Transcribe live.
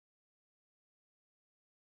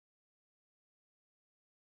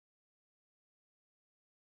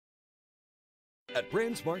At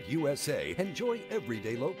BrandSmart USA, enjoy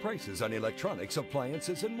everyday low prices on electronics,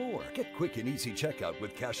 appliances, and more. Get quick and easy checkout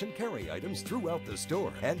with cash and carry items throughout the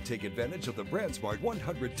store. And take advantage of the BrandSmart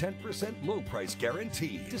 110% low price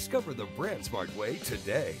guarantee. Discover the BrandSmart way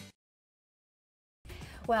today.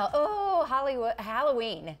 Well,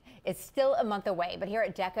 Halloween is still a month away, but here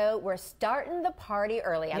at Deco, we're starting the party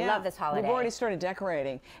early. I love this holiday. We've already started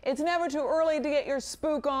decorating. It's never too early to get your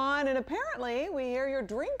spook on, and apparently we hear your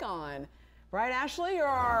drink on. Right, Ashley? You're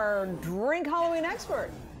our drink Halloween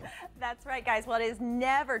expert. That's right, guys. Well, it is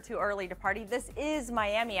never too early to party. This is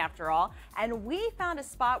Miami, after all, and we found a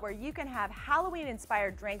spot where you can have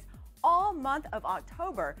Halloween-inspired drinks all month of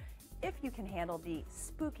October if you can handle the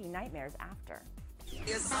spooky nightmares after.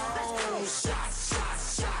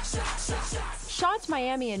 Shots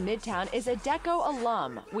Miami in Midtown is a Deco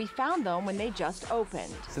alum. We found them when they just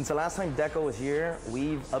opened. Since the last time Deco was here,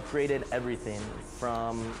 we've upgraded everything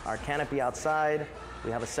from our canopy outside.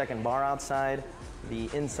 We have a second bar outside. The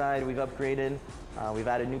inside we've upgraded. We've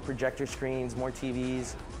added new projector screens, more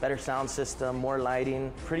TVs, better sound system, more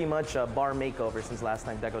lighting. Pretty much a bar makeover since last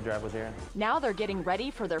time Deco Drive was here. Now they're getting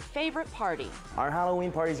ready for their favorite party. Our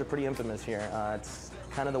Halloween parties are pretty infamous here. It's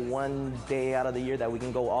kind of the one day out of the year that we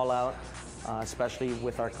can go all out, especially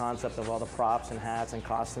with our concept of all the props and hats and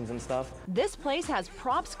costumes and stuff. This place has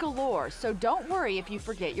props galore, so don't worry if you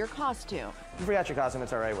forget your costume. If you forgot your costume,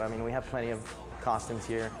 it's all right. I mean, we have plenty of costumes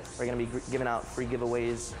here. We're going to be giving out free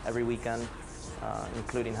giveaways every weekend,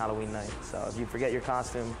 including Halloween night. So if you forget your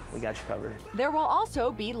costume, we got you covered. There will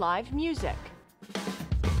also be live music.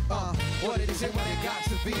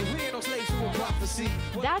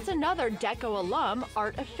 That's another Deco alum,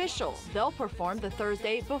 Art Official. They'll perform the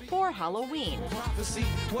Thursday before Halloween.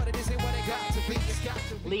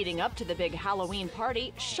 Leading up to the big Halloween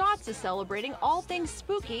party, Shots is celebrating all things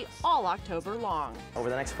spooky all October long. Over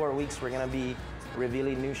the next 4 weeks, we're going to be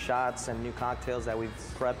revealing new shots and new cocktails that we've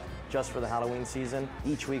prepped just for the Halloween season.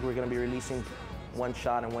 Each week, we're going to be releasing one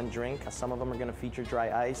shot and one drink. Some of them are going to feature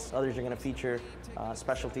dry ice. Others are going to feature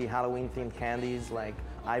specialty Halloween-themed candies like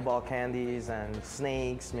eyeball candies and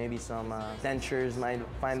snakes. Maybe some dentures might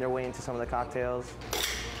find their way into some of the cocktails.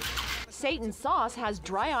 Satan's Sauce has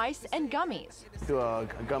dry ice and gummies. Do a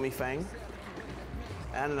gummy fang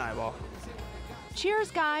and an eyeball.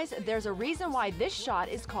 Cheers, guys. There's a reason why this shot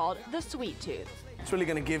is called the Sweet Tooth. It's really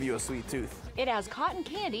going to give you a sweet tooth. It has cotton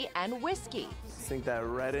candy and whiskey. Sink that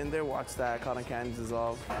red in there, watch that cotton candy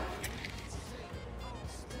dissolve.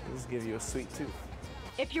 Just give you a sweet tooth.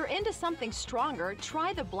 If you're into something stronger,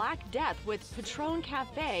 try the Black Death with Patron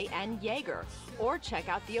Cafe and Jaeger. Or check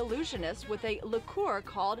out the Illusionist with a liqueur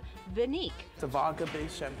called Vinique. It's a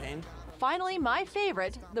vodka-based champagne. Finally, my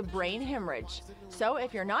favorite, the Brain Hemorrhage. So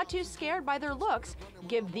if you're not too scared by their looks,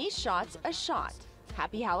 give these shots a shot.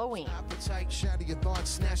 Happy Halloween.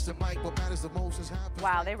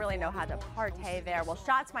 Wow, they really know how to partay there. Well,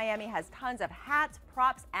 Shots Miami has tons of hats,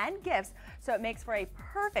 props, and gifts, so it makes for a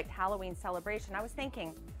perfect Halloween celebration. I was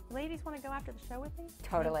thinking, ladies want to go after the show with me?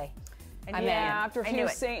 Totally. After a few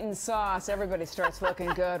Satan's Sauce, everybody starts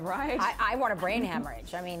looking good, right? I want a brain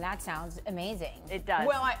hemorrhage. I mean, that sounds amazing. It does.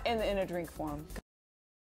 Well, in a drink form.